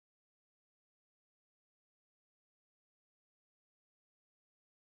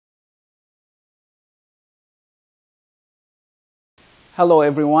Hello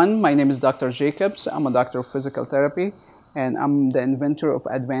everyone, my name is Dr. Jacobs. I'm a doctor of physical therapy and I'm the inventor of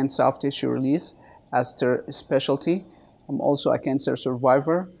advanced soft tissue release ASTR specialty. I'm also a cancer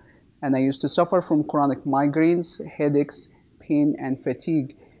survivor and I used to suffer from chronic migraines, headaches, pain and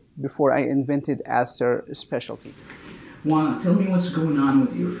fatigue before I invented ASTR specialty. Juana, tell me what's going on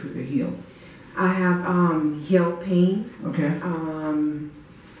with your heel. I have heel pain. Okay.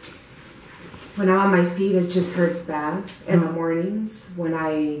 When I'm on my feet, it just hurts bad in the mornings. When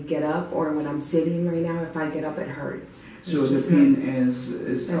I get up or when I'm sitting right now, if I get up, it hurts. So the pain is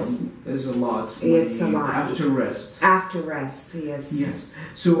a lot. It's a lot. After rest. After rest, yes. Yes.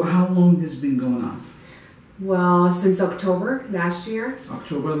 So how long has this been going on? Well, since October last year.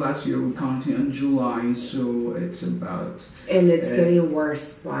 October last year, we're counting on July, so it's about... And it's getting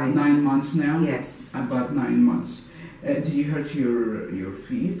worse by... 9 months now? Yes. About 9 months. Did you hurt your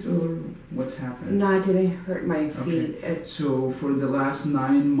feet or what happened? No, I didn't hurt my feet. Okay. So for the last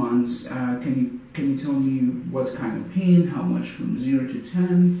 9 months, can you tell me what kind of pain? How much from 0 to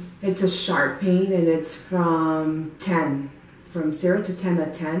 10? It's a sharp pain and it's from 10. From 0 to 10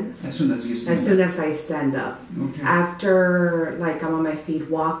 at 10. As soon as you stand up? As soon as I stand up. Okay. After, like, I'm on my feet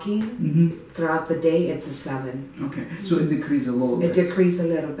walking, throughout the day, it's a 7. Okay, so it decreased a little bit. It decreased a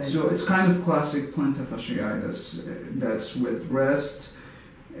little bit. So it's kind of classic plantar fasciitis. That's with rest.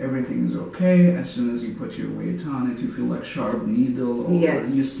 Everything is okay. As soon as you put your weight on it, you feel like sharp needle, or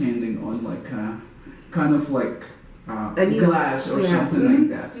you're standing on like a, kind of like glass or something like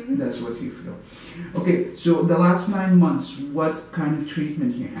that. That's what you feel. Okay, so the last 9 months, what kind of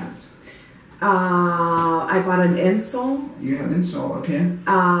treatment you had? I bought an insole. You have insole, okay.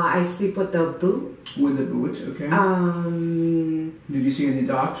 I sleep with the boot. With the boot, okay. Did you see any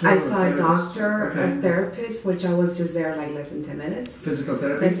doctor? I saw a doctor, a therapist, which I was just there like less than 10 minutes. Physical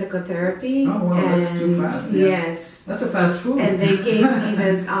therapy? Physical therapy. Oh, wow, that's too fast. Yeah. Yes. That's a fast food. And they gave me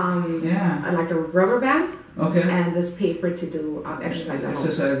this, like a rubber band. Okay. And this paper to do exercise at home.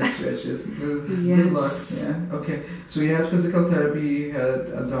 Exercise stretches. Good luck. Yeah. Okay. So you had physical therapy, you had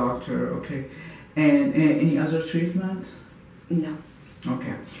a doctor. Okay. And any other treatment? No.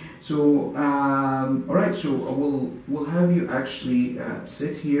 Okay. So all right. So we'll have you actually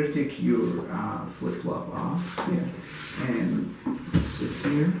sit here. Take your flip flop off. Yeah. And sit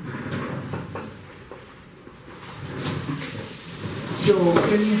here. Okay. So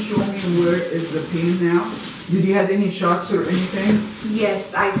can you show me where is the pain now? Did you have any shots or anything?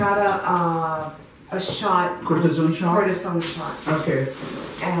 Yes, I got a shot. Cortisone shot? Cortisone shot. Okay.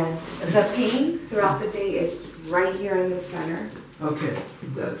 And the pain throughout the day is right here in the center. Okay,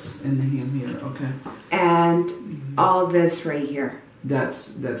 that's in the hand here, okay. And all this right here.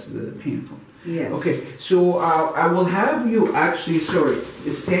 That's the painful. Yes. Okay, so I will have you actually,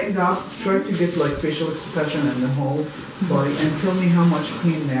 stand up, try to get like facial expression in the whole body, and tell me how much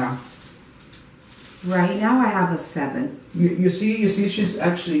pain now. Right now I have a 7. You see, she's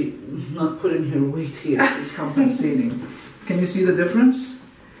actually not putting her weight here, she's compensating. Can you see the difference?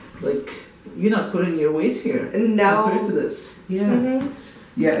 Like, you're not putting your weight here. No. Compared to this. Yeah.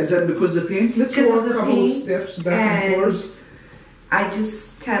 Yeah, is that because the pain? Let's walk a couple of steps back and forth. I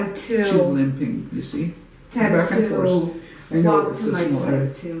just tend to... She's limping, you see? Tend back and to forth. I know walk it's to a my small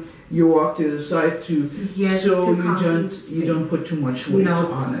area. side too. You walk to the side too. Yes, so to you don't put too much weight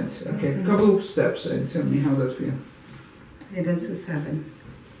on it. Okay, a couple of steps and tell me how that feels. It is a 7.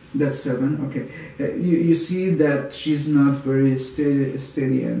 That's 7, okay. You see that she's not very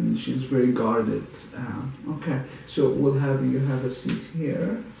steady and she's very guarded. Okay, so we'll have you have a seat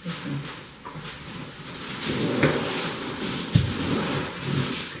here. Okay.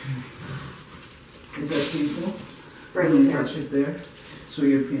 Is that painful? Right Can you here. touch it there? So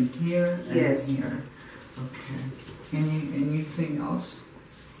you're pain here and here. Okay. Anything else?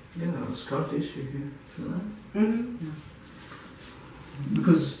 Yeah, scar tissue here. Feel that? Mm-hmm. Yeah.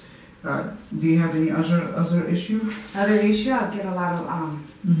 Because do you have any other issue? Other issue, I get a lot of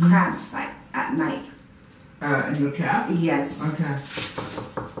cramps at night. In your calf? Yes. Okay.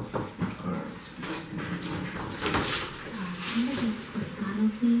 All right.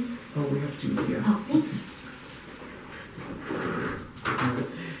 Oh, we have to. Yeah. Oh, thank you. Okay.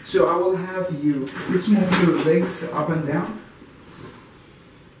 So I will have you. Let's move your legs up and down.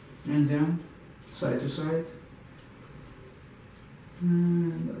 And down, side to side.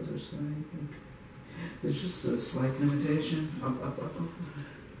 And the other side. Okay. There's just a slight limitation. Up.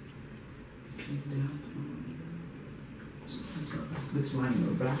 Keep down. Let's lie on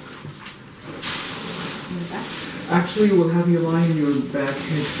your back. Actually, we'll have you lie on your back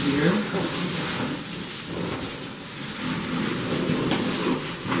head here.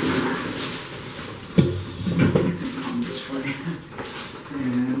 Come this way.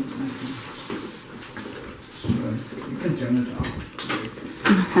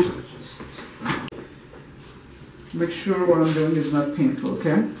 make sure what I'm doing is not painful,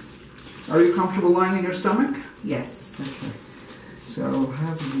 okay? Are you comfortable lying in your stomach? Yes. Okay. So I'll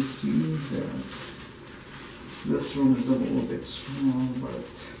have you do that. This room is a little bit small, but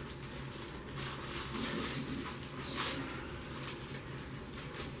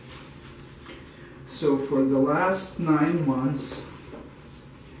so for the last 9 months,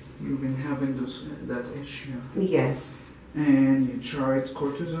 you've been having that issue. Yes. And you tried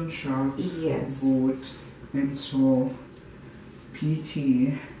cortisone shots, Yes. boot, insole, PT,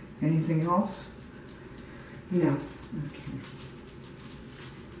 anything else? No. Okay.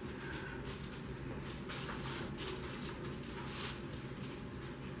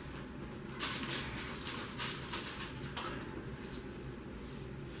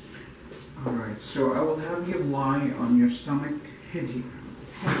 Alright, so I will have you lie on your stomach, head here.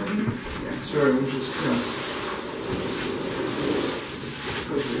 Yeah, sorry, we'll just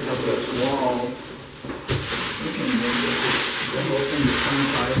because we have that wall, we can make the whole thing is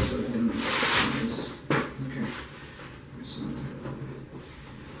sanitized so it didn't miss. Okay.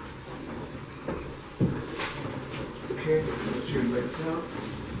 Okay, put your legs out.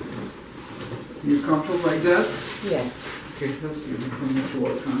 You comfortable like that? Yes. Okay, that's easy for me to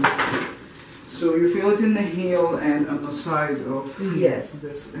work on. So you feel it in the heel and on the side of Yes.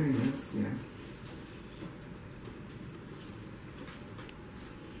 this areas, yeah.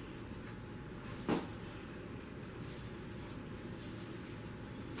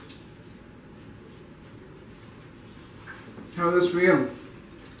 How does this feel?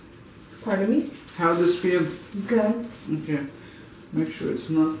 Pardon me? How does this feel? Good. Okay. Make sure it's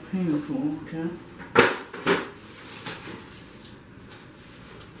not painful, okay?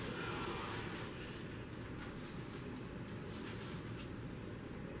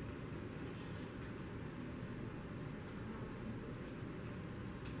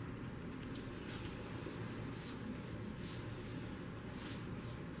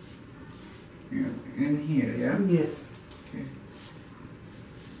 Yeah, in here, yeah? Yes. Okay.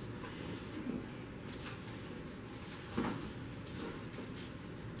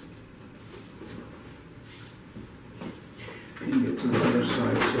 Can you get to the other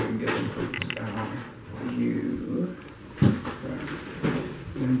side so we get a view? I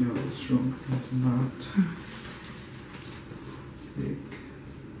know this room is not big.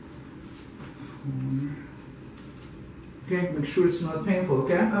 Okay, make sure it's not painful,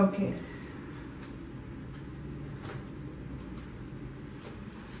 okay? Okay.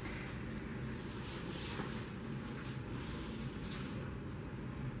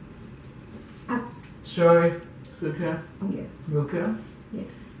 Sorry, it's okay? Yes. You okay? Yes.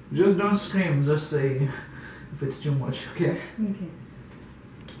 Just don't scream, just say if it's too much, okay? Okay.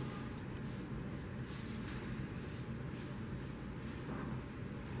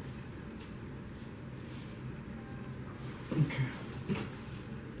 Okay.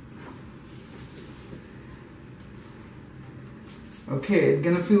 Okay, it's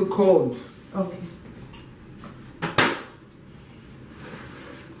gonna feel cold. Okay.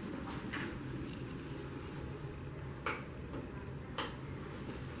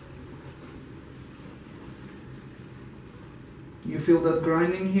 You feel that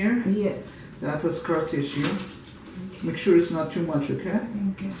grinding here? Yes. That's a scar tissue. Make sure it's not too much, okay?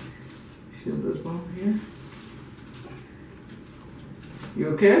 Okay. Feel this bump here? You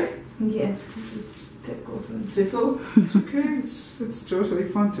okay? Yes. This is tickles and Tickle? It's okay, it's totally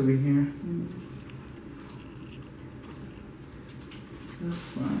fun to be here. That's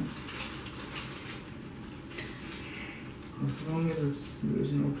fine. As long as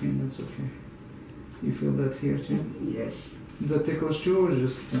there's no pain, that's okay. You feel that here too? yes. Is that ticklish too or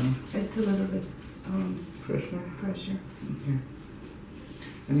just It's a little bit pressure? pressure. Okay.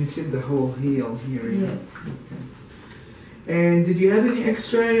 And you see the whole heel here, yeah? Yes. Okay. And did you have any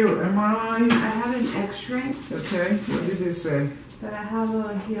X-ray or MRI? I have an X-ray Okay, what did they say? that I have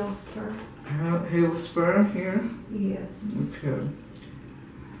a heel spur. Heel spur here? Yes. Okay.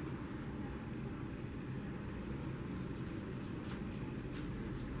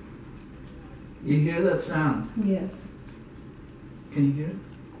 You hear that sound? Yes. Can you hear it?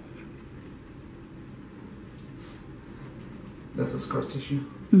 That's a scar tissue.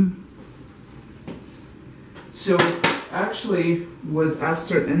 So actually with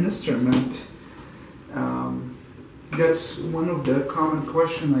ASTR instrument, that's one of the common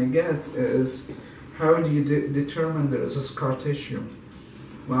question I get is how do you determine there is a scar tissue?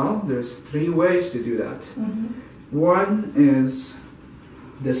 Well, there's 3 ways to do that. One is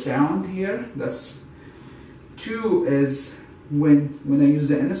the sound here. That's 2 is when I use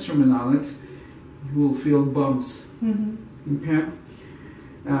the instrument on it, you will feel bumps. Okay.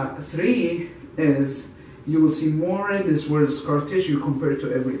 3 is you will see more redness where the scar tissue compared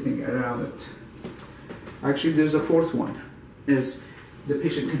to everything around it. Actually, there's a fourth one, is the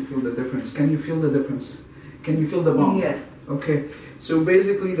patient can feel the difference. Can you feel the difference? Can you feel the bump? Yes. Okay, so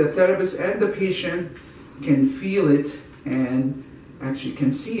basically the therapist and the patient can feel it and actually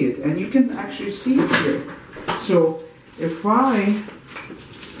can see it, and you can actually see it here. So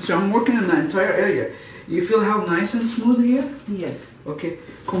so I'm working on the entire area. You feel how nice and smooth here? Yes. Okay,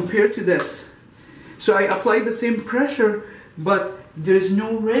 compared to this. So I apply the same pressure, but there's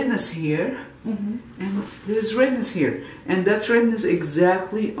no redness here, and there's redness here. And that redness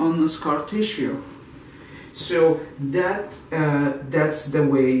exactly on the scar tissue. So that's the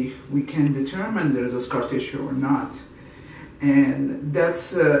way we can determine there's a scar tissue or not. And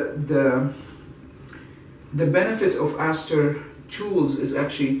that's the benefit of ASTR tools is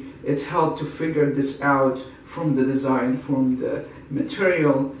actually it's helped to figure this out from the design, from the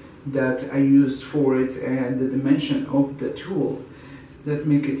material that I used for it, and the dimension of the tool that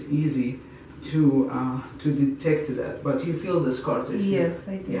make it easy to detect that. But you feel the scar tissue? Yes,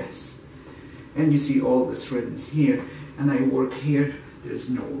 I do. Yes. And you see all this redness here, and I work here, there's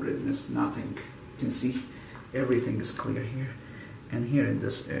no redness, nothing. You can see everything is clear here. And here in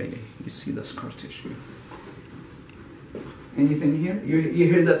this area, you see the scar tissue. Anything here? You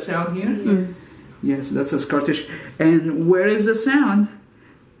hear that sound here? Yes. Yes, that's a scar tissue. And where is the sound?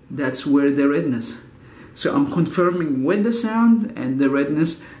 That's where the redness. So I'm confirming with the sound and the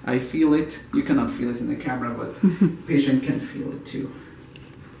redness. I feel it. You cannot feel it in the camera, but patient can feel it too.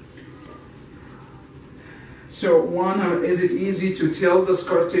 So Juana, is it easy to tell the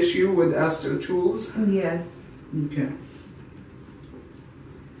scar tissue with ASTR tools? Yes. Okay.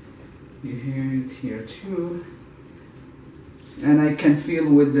 You hear it here too. And I can feel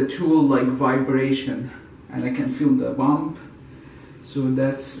with the tool like vibration, and I can feel the bump. So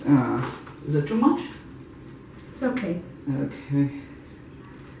that's, is it too much? It's okay. Okay.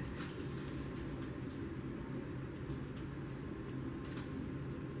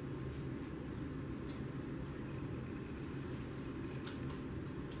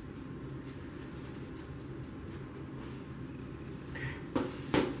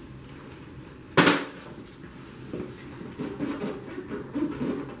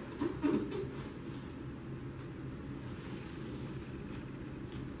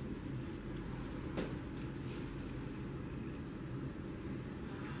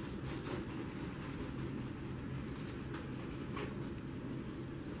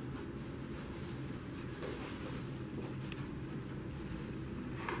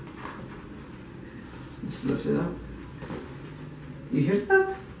 Let's lift it up. You hear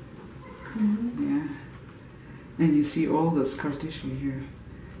that? Yeah. And you see all the scar tissue here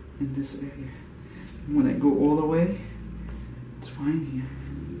in this area. When I go all the way, it's fine here.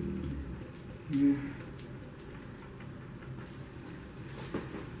 Here.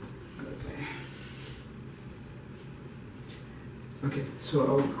 Okay. Okay, so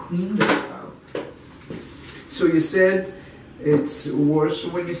I'll clean that up. So you said it's worse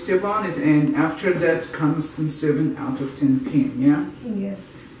when you step on it, and after that, constant 7 out of 10 pain, yeah? Yes.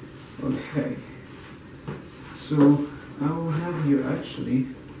 Okay. So I will have you actually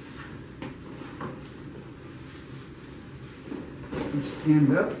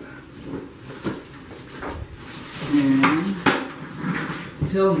stand up and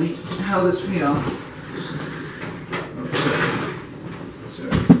tell me how this feels.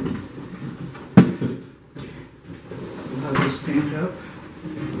 Stand up.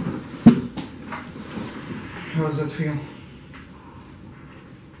 How does that feel?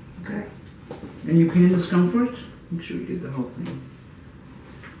 Okay. Any pain, discomfort? Make sure you get the whole thing.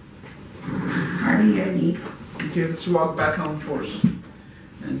 Hardly any. Okay, let's walk back on first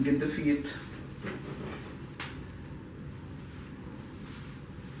and get the feet.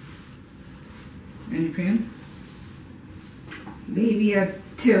 Any pain? Maybe a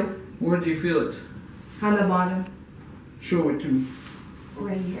 2 Where do you feel it? on the bottom, Show it to me.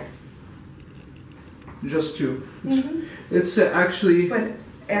 right here. Just 2. It's actually But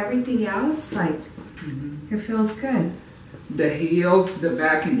everything else, like, it feels good. the heel, the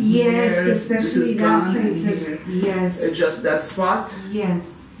back and Yes, here. This especially is that gone and place. here. Yes. Just that spot. Yes.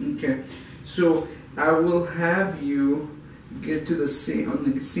 Okay, so I will have you get to the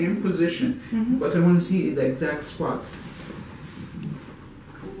same position, but I want to see the exact spot.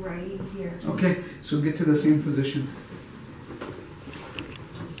 Right here. Okay, so get to the same position.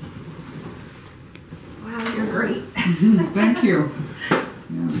 Wow, you're great. Thank you.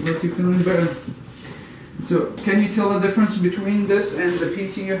 Yeah, but you're feeling better. So, can you tell the difference between this and the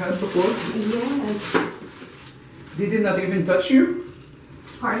PT you had before? Yes. They did not even touch you?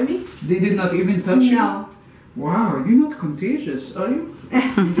 Pardon me? They did not even touch you? No. Wow, you're not contagious, are you?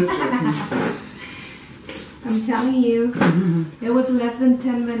 I'm just joking. I'm telling you, it was less than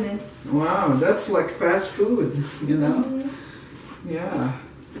 10 minutes. Wow, that's like fast food, you know? Yeah,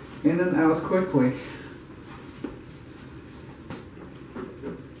 in and out quickly.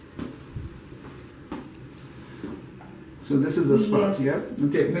 So this is a spot, Yes. yeah?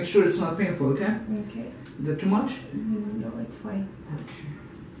 Okay, make sure it's not painful, okay? Okay. Is that too much? No, it's fine. Okay.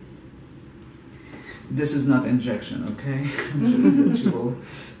 This is not injection, okay? Just that you will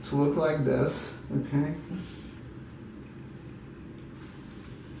to look like this, okay?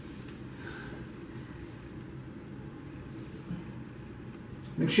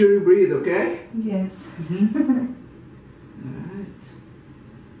 Make sure you breathe, okay? Yes. Alright.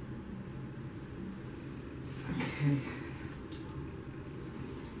 Okay.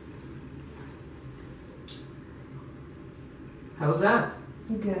 How's that?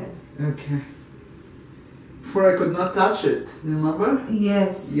 Good. Okay. Before I could not touch it, remember?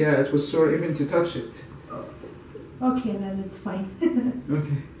 Yes. Yeah, it was sore even to touch it. Okay, then it's fine.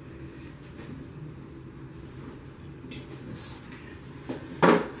 Okay. Get this.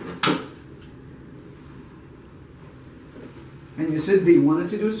 And you said they wanted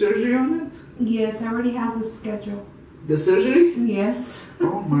to do surgery on it? Yes, I already have the schedule. The surgery? Yes.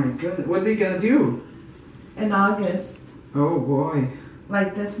 Oh my goodness. What are they gonna do? In August. Oh boy.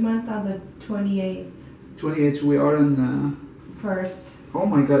 Like this month on the 28th. 28th, we are in. First. Oh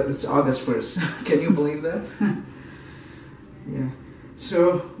my god, it's August 1st. Can you believe that? Yeah.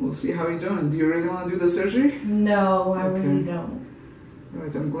 So, we'll see how you're doing. Do you really want to do the surgery? No, I Okay. really don't.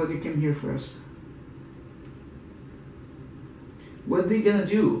 Alright, I'm glad you came here first. What are they gonna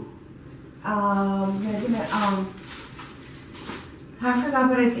do? They're gonna, I forgot,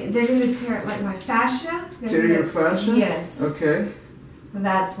 but I think they're gonna tear like my fascia. Tear your fascia? Yes. Okay.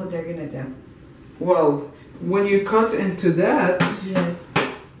 That's what they're gonna do. Well, when you cut into that, Yes.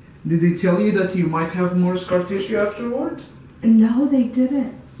 did they tell you that you might have more scar tissue afterward? No, they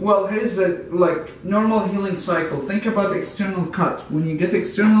didn't. Well, here's the normal healing cycle. Think about external cut. When you get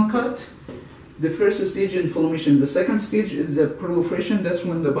external cut, the first stage is inflammation. The second stage is the proliferation. That's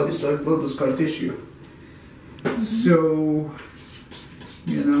when the body starts building scar tissue. So,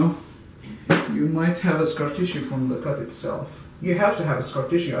 you know, you might have a scar tissue from the cut itself. You have to have a scar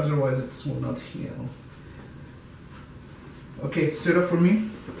tissue, otherwise it will not heal. Okay, sit up for me.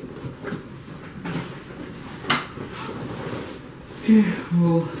 Okay,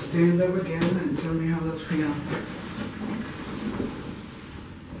 we'll stand up again and tell me how that feels.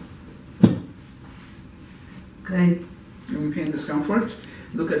 Good. Any pain, discomfort?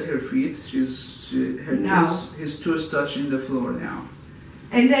 Look at her feet. Her No. toes, his toes touching the floor now.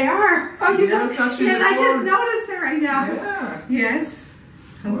 And they are. Oh, you Yeah, know, touching yes, the I floor. just noticed it right now. Yeah. Yes.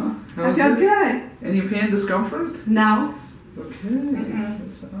 Well, I how's feel it? good. Any pain, discomfort? No. Okay,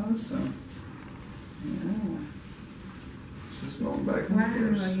 that's awesome. Yeah. Just going back and Wow,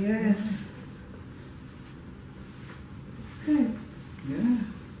 forth. yes. Good. Yeah.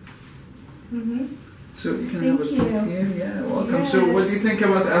 Mm-hmm. So you can Thank have a seat you. here. Yeah, welcome. So what do you think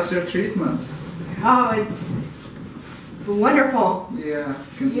about ASTR treatment? Oh, it's wonderful. Yeah.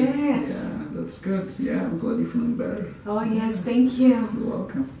 Yes. Yeah, that's good. Yeah, I'm glad you're feeling better. Oh, yes, thank you. You're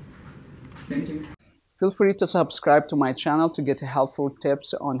welcome. Thank you. Feel free to subscribe to my channel to get helpful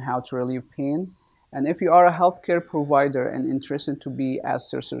tips on how to relieve pain. And if you are a healthcare provider and interested to be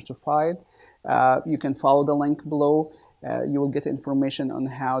ASTR certified, you can follow the link below. You will get information on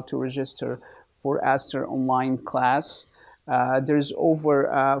how to register for ASTR online class. There's over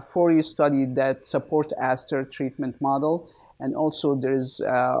 40 studies that support ASTR treatment model, and also there's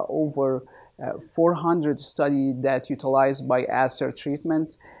over 400 studies that utilize by ASTR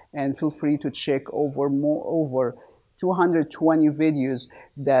treatment. And feel free to check over 220 videos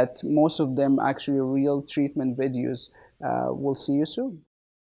that most of them actually real treatment videos. We'll see you soon.